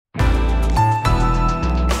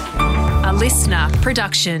listener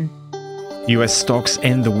production. US stocks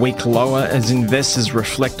end the week lower as investors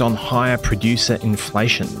reflect on higher producer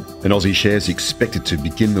inflation. And Aussie shares expected to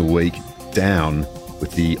begin the week down,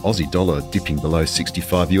 with the Aussie dollar dipping below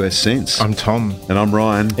 65 US cents. I'm Tom. And I'm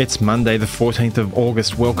Ryan. It's Monday the 14th of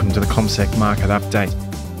August. Welcome to the CommSec Market Update.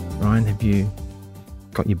 Ryan, have you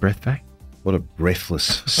got your breath back? What a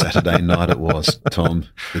breathless Saturday night it was, Tom.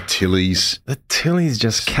 The Tillies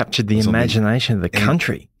just captured the imagination of the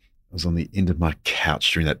country. I was on the end of my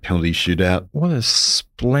couch during that penalty shootout. What a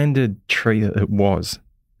splendid treat it was.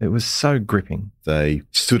 It was so gripping. They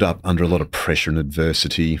stood up under a lot of pressure and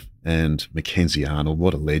adversity, and Mackenzie Arnold,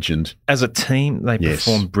 what a legend. As a team, they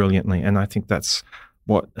performed brilliantly, and I think that's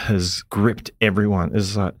what has gripped everyone,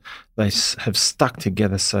 is that they have stuck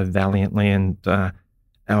together so valiantly, and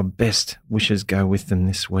our best wishes go with them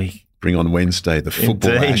this week. Bring on Wednesday, the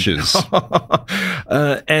football ashes.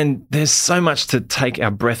 And there's so much to take our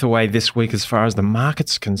breath away this week as far as the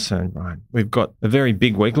market's concerned, Ryan. We've got a very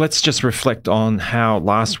big week. Let's just reflect on how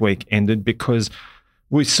last week ended, because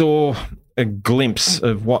we saw a glimpse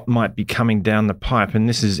of what might be coming down the pipe, and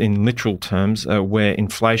this is in literal terms where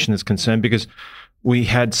inflation is concerned, because we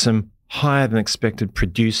had some higher than expected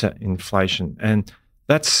producer inflation, and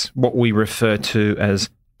that's what we refer to as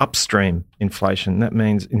upstream inflation. That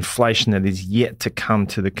means inflation that is yet to come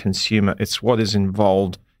to the consumer. It's what is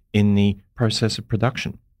involved in the process of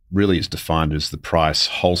production. Really is defined as the price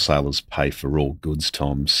wholesalers pay for all goods,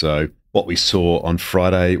 Tom. So what we saw on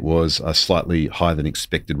Friday was a slightly higher than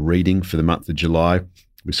expected reading for the month of July.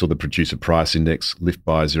 We saw the producer price index lift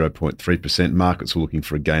by 0.3%. Markets were looking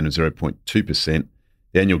for a gain of 0.2%.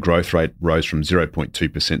 The annual growth rate rose from 0.2%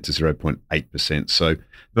 to 0.8%. So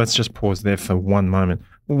let's just pause there for one moment.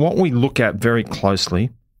 What we look at very closely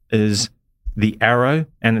is the arrow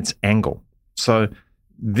and its angle. So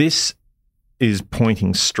this is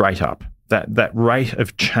pointing straight up, that rate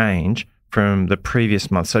of change from the previous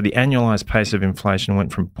month. So the annualized pace of inflation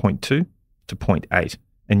went from 0.2 to 0.8.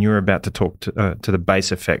 And you're about to talk to the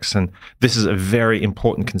base effects. And this is a very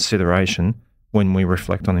important consideration when we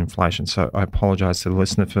reflect on inflation. So I apologize to the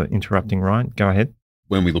listener for interrupting, Ryan. Go ahead.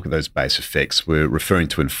 When we look at those base effects, we're referring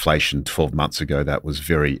to inflation 12 months ago that was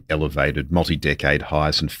very elevated, multi-decade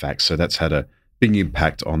highs, in fact. So that's had a big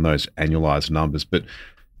impact on those annualized numbers. But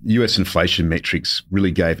US inflation metrics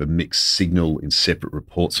really gave a mixed signal in separate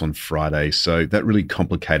reports on Friday. So that really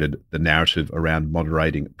complicated the narrative around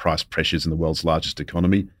moderating price pressures in the world's largest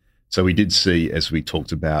economy. So we did see, as we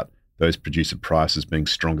talked about, those producer prices being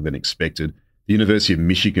stronger than expected. The University of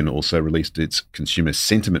Michigan also released its consumer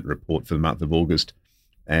sentiment report for the month of August.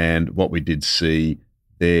 And what we did see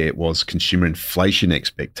there was consumer inflation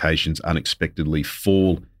expectations unexpectedly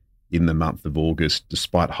fall in the month of August,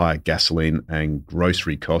 despite higher gasoline and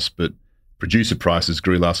grocery costs. But producer prices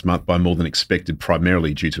grew last month by more than expected,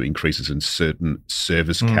 primarily due to increases in certain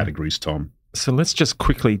service categories, Tom. So let's just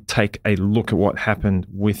quickly take a look at what happened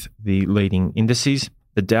with the leading indices.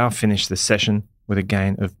 The Dow finished the session with a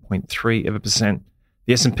gain of 0.3%.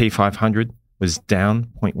 The S&P 500 was down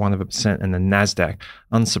 0.1%, and the NASDAQ,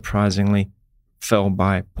 unsurprisingly, fell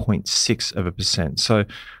by 0.6%. So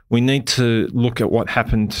we need to look at what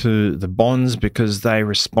happened to the bonds, because they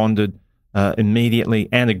responded immediately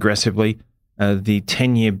and aggressively. The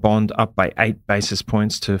 10-year bond up by 8 basis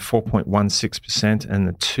points to 4.16%, and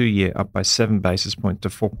the 2-year up by 7 basis points to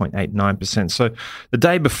 4.89%. So the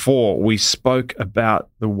day before, we spoke about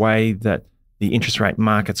the way that the interest rate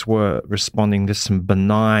markets were responding to some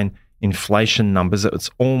benign inflation numbers. It's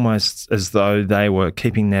almost as though they were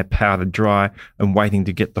keeping their powder dry and waiting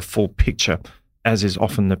to get the full picture, as is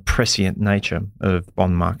often the prescient nature of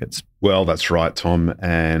bond markets. Well, that's right, Tom.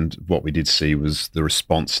 And what we did see was the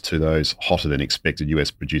response to those hotter than expected US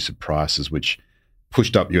producer prices, which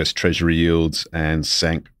pushed up US Treasury yields and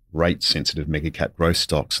sank rate-sensitive mega-cap growth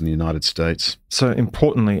stocks in the United States. So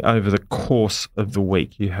importantly, over the course of the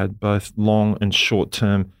week, you had both long and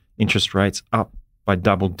short-term interest rates up by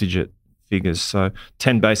double-digit figures. So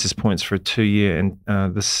 10 basis points for a 2-year,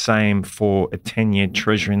 and the same for a 10-year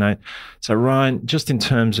Treasury note. So Ryan, just in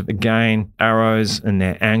terms of, again, arrows and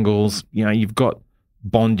their angles, you've got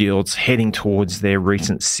bond yields heading towards their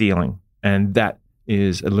recent ceiling, and that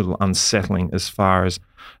is a little unsettling as far as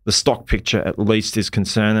the stock picture at least is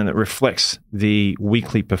concerned, and it reflects the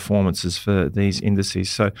weekly performances for these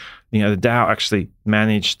indices. So, the Dow actually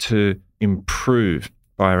managed to improve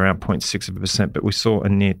by around 0.6%, but we saw a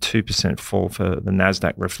near 2% fall for the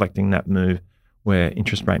NASDAQ, reflecting that move where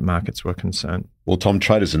interest rate markets were concerned. Well, Tom,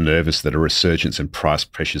 traders are nervous that a resurgence in price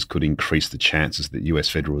pressures could increase the chances that US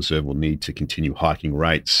Federal Reserve will need to continue hiking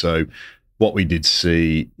rates. So what we did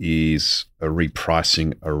see is a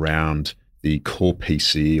repricing around the core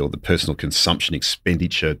PCE, or the personal consumption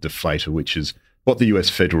expenditure deflator, which is what the US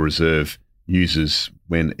Federal Reserve uses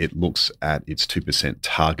when it looks at its 2%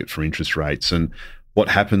 target for interest rates. And what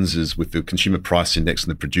happens is, with the consumer price index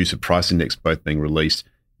and the producer price index both being released,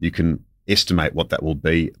 you can estimate what that will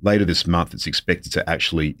be. Later this month, it's expected to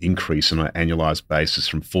actually increase on an annualized basis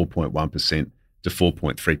from 4.1% to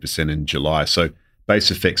 4.3% in July. So base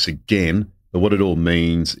effects again, but what it all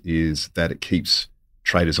means is that it keeps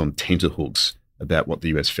traders on tenterhooks about what the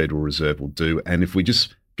US Federal Reserve will do. And if we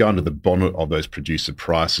just go under the bonnet of those producer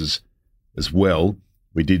prices as well,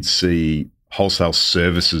 we did see wholesale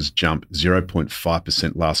services jump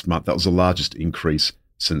 0.5% last month. That was the largest increase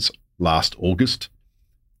since last August.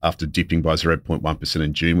 After dipping by 0.1%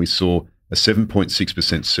 in June, we saw a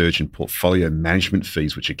 7.6% surge in portfolio management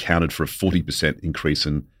fees, which accounted for a 40% increase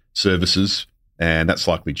in services. And that's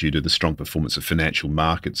likely due to the strong performance of financial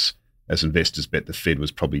markets, as investors bet the Fed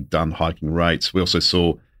was probably done hiking rates. We also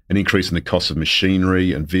saw an increase in the cost of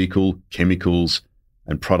machinery and vehicle, chemicals,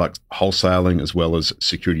 and product wholesaling, as well as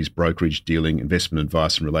securities brokerage, dealing, investment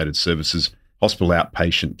advice, and related services. Hospital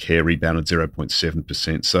outpatient care rebounded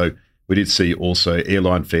 0.7%. So we did see also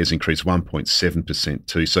airline fares increase 1.7%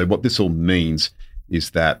 too. So what this all means is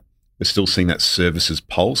that we're still seeing that services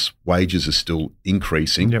pulse. Wages are still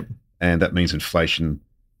increasing. Yep. And that means inflation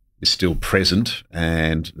is still present.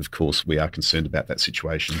 And of course, we are concerned about that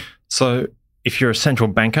situation. So if you're a central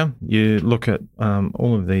banker, you look at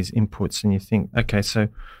all of these inputs and you think, okay, so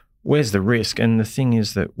where's the risk? And the thing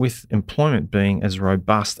is that with employment being as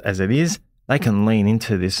robust as it is, they can lean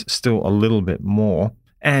into this still a little bit more.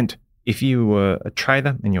 And if you were a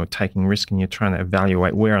trader and you're taking risk and you're trying to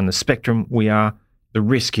evaluate where on the spectrum we are, the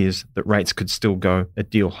risk is that rates could still go a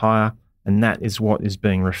deal higher. And that is what is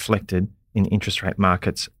being reflected in interest rate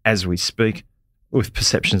markets as we speak, with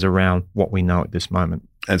perceptions around what we know at this moment.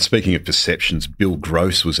 And speaking of perceptions, Bill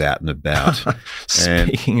Gross was out and about.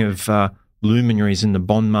 Speaking of luminaries in the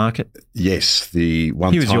bond market. Yes, the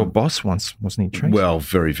one He was time, your boss once, wasn't he, Trace? Well,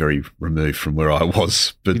 very, very removed from where I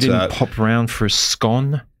was. But you didn't pop around for a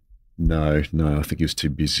scone? No. I think he was too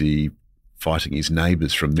busy fighting his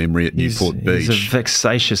neighbours from memory at Newport Beach. He's a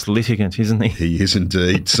vexatious litigant, isn't he? He is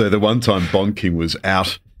indeed. So the one-time Bond King was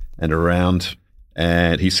out and around,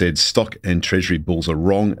 and he said stock and treasury bulls are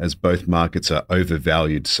wrong as both markets are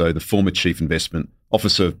overvalued. So the former chief investment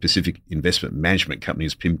officer of Pacific Investment Management Company,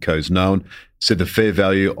 as PIMCO is known, said the fair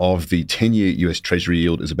value of the 10-year US Treasury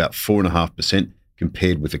yield is about 4.5%,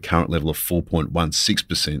 compared with the current level of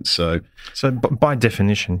 4.16%. So by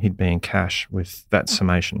definition, he'd be in cash with that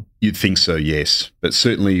summation. You'd think so, yes. But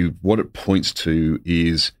certainly what it points to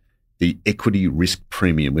is the equity risk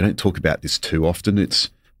premium. We don't talk about this too often.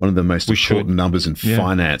 It's one of the most important numbers in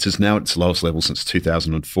finance. It's now at its lowest level since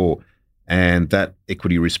 2004. And that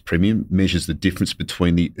equity risk premium measures the difference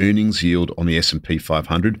between the earnings yield on the S&P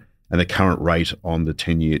 500 and the current rate on the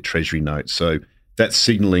 10-year Treasury note. So that's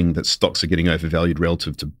signalling that stocks are getting overvalued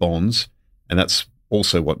relative to bonds. And that's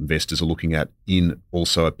also what investors are looking at in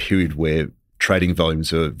also a period where trading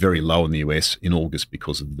volumes are very low in the US in August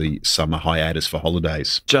because of the summer hiatus for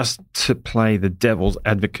holidays. Just to play the devil's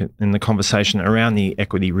advocate in the conversation around the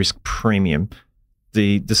equity risk premium,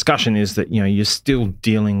 the discussion is that, you're still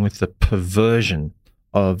dealing with the perversion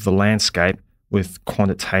of the landscape with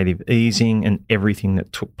quantitative easing and everything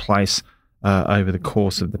that took place over the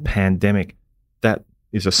course of the pandemic. That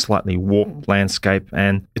is a slightly warped landscape,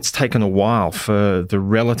 and it's taken a while for the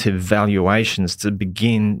relative valuations to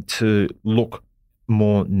begin to look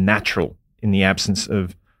more natural in the absence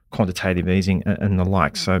of quantitative easing and the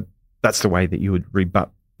like. So that's the way that you would rebut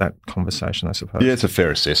that conversation, I suppose. Yeah, it's a fair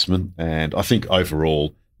assessment. And I think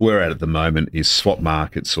overall, where we're at the moment is swap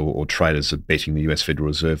markets or traders are betting the US Federal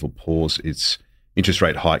Reserve will pause its interest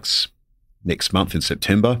rate hikes next month in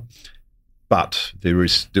September. But there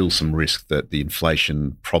is still some risk that the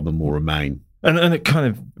inflation problem will remain. And it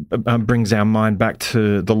kind of brings our mind back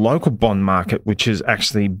to the local bond market, which is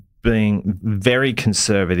actually being very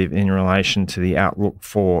conservative in relation to the outlook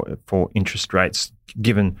for interest rates.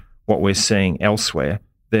 Given what we're seeing elsewhere,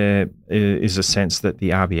 there is a sense that the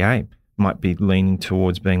RBA might be leaning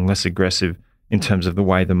towards being less aggressive in terms of the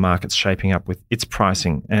way the market's shaping up with its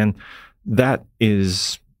pricing. And that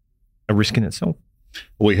is a risk in itself.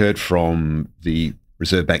 We heard from the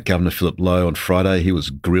Reserve Bank Governor Philip Lowe on Friday. He was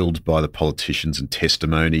grilled by the politicians in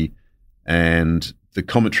testimony, and the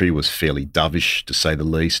commentary was fairly dovish, to say the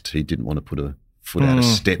least. He didn't want to put a foot out of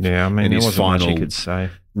step in his final. Much he could say.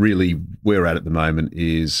 Really, where we're at the moment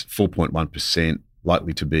is 4.1%,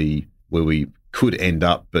 likely to be where we could end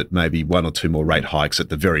up, but maybe one or two more rate hikes at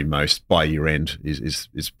the very most by year end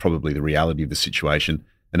is probably the reality of the situation.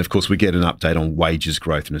 And of course, we get an update on wages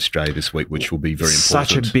growth in Australia this week, which will be very important.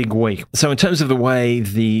 Such a big week. So in terms of the way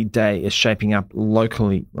the day is shaping up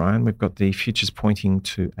locally, Ryan, we've got the futures pointing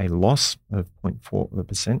to a loss of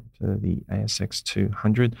 0.4% for the ASX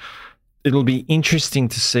 200. It'll be interesting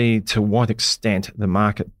to see to what extent the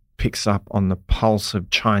market picks up on the pulse of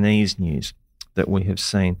Chinese news that we have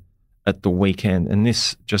seen at the weekend. And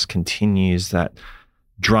this just continues that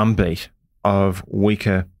drumbeat of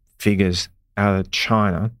weaker figures out of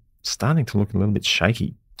China, starting to look a little bit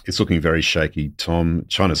shaky. It's looking very shaky, Tom.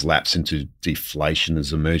 China's lapse into deflation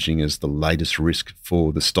is emerging as the latest risk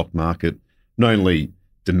for the stock market, not only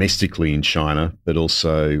domestically in China, but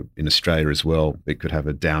also in Australia as well. It could have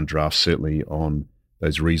a downdraft, certainly on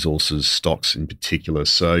those resources stocks in particular.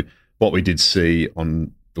 So what we did see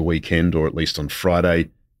on the weekend, or at least on Friday,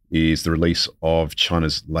 is the release of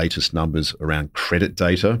China's latest numbers around credit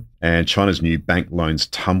data. And China's new bank loans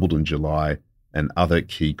tumbled in July, and other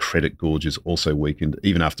key credit gauges also weakened,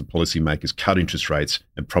 even after policymakers cut interest rates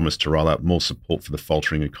and promised to roll out more support for the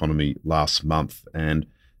faltering economy last month. And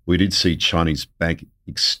we did see Chinese bank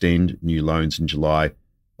extend new loans in July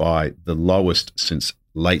by the lowest since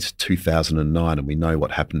late 2009. And we know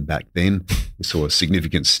what happened back then. We saw a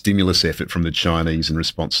significant stimulus effort from the Chinese in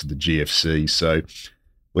response to the GFC. So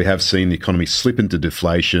we have seen the economy slip into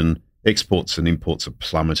deflation. Exports and imports are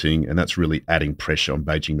plummeting, and that's really adding pressure on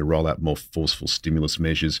Beijing to roll out more forceful stimulus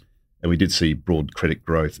measures. And we did see broad credit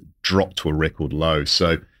growth drop to a record low.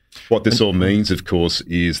 So what this all means, of course,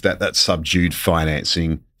 is that subdued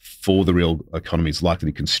financing for the real economy is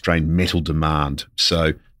likely to constrain metal demand.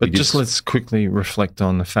 But let's quickly reflect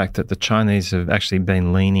on the fact that the Chinese have actually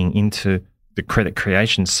been leaning into the credit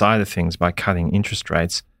creation side of things by cutting interest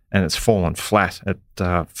rates, and it's fallen flat at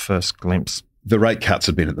first glimpse. The rate cuts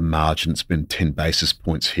have been at the margin. It's been 10 basis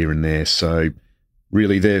points here and there. So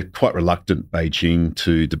really, they're quite reluctant, Beijing,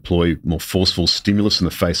 to deploy more forceful stimulus in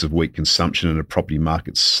the face of weak consumption and a property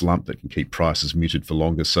market slump that can keep prices muted for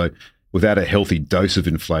longer. So without a healthy dose of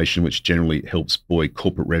inflation, which generally helps buoy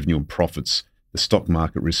corporate revenue and profits, the stock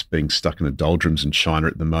market risks being stuck in the doldrums in China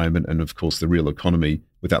at the moment. And of course, the real economy,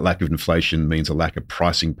 with that lack of inflation, means a lack of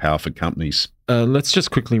pricing power for companies. Let's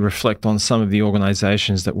just quickly reflect on some of the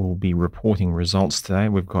organisations that will be reporting results today.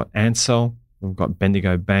 We've got Ansell, we've got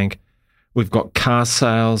Bendigo Bank, we've got Car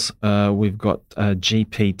Sales, we've got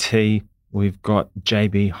GPT, we've got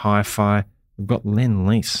JB Hi-Fi, we've got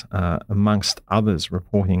Lendlease, amongst others,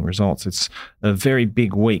 reporting results. It's a very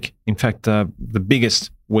big week. In fact, the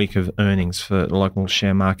biggest week of earnings for the local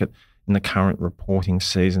share market in the current reporting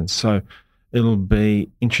season. So it'll be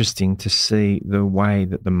interesting to see the way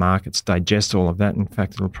that the markets digest all of that. In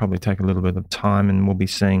fact, it'll probably take a little bit of time, and we'll be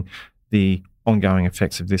seeing the ongoing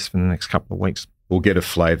effects of this for the next couple of weeks. We'll get a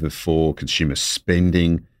flavour for consumer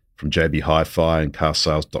spending from JB Hi-Fi and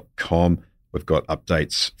carsales.com. We've got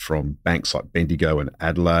updates from banks like Bendigo and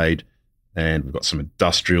Adelaide, and we've got some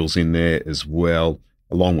industrials in there as well,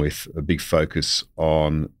 along with a big focus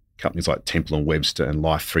on companies like Temple & Webster, and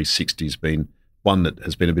Life360 has been one that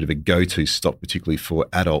has been a bit of a go-to stock, particularly for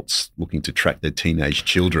adults looking to track their teenage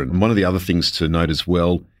children. And one of the other things to note as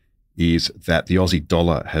well is that the Aussie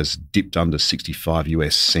dollar has dipped under 65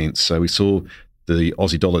 US cents. So we saw the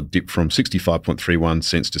Aussie dollar dip from 65.31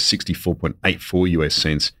 cents to 64.84 US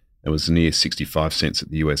cents. It was near 65 cents at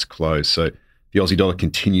the US close. So the Aussie dollar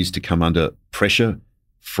continues to come under pressure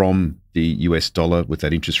from the US dollar with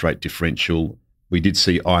that interest rate differential. We did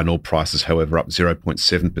see iron ore prices, however, up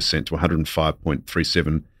 0.7% to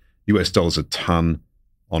 105.37 US dollars a tonne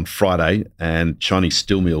on Friday, and Chinese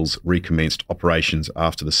steel mills recommenced operations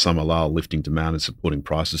after the summer lull, lifting demand and supporting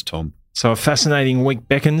prices, Tom. So a fascinating week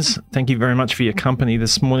beckons. Thank you very much for your company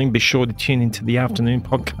this morning. Be sure to tune into the afternoon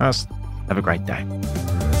podcast. Have a great day.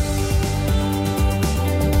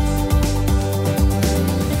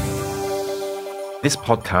 This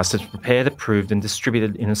podcast is prepared, approved and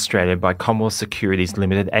distributed in Australia by Commonwealth Securities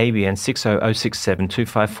Limited, ABN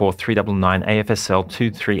 60067254399 AFSL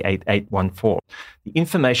 238814. The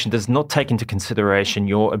information does not take into consideration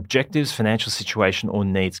your objectives, financial situation or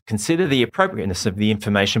needs. Consider the appropriateness of the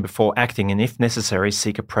information before acting, and if necessary,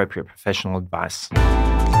 seek appropriate professional advice.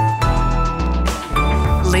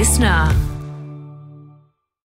 Listener.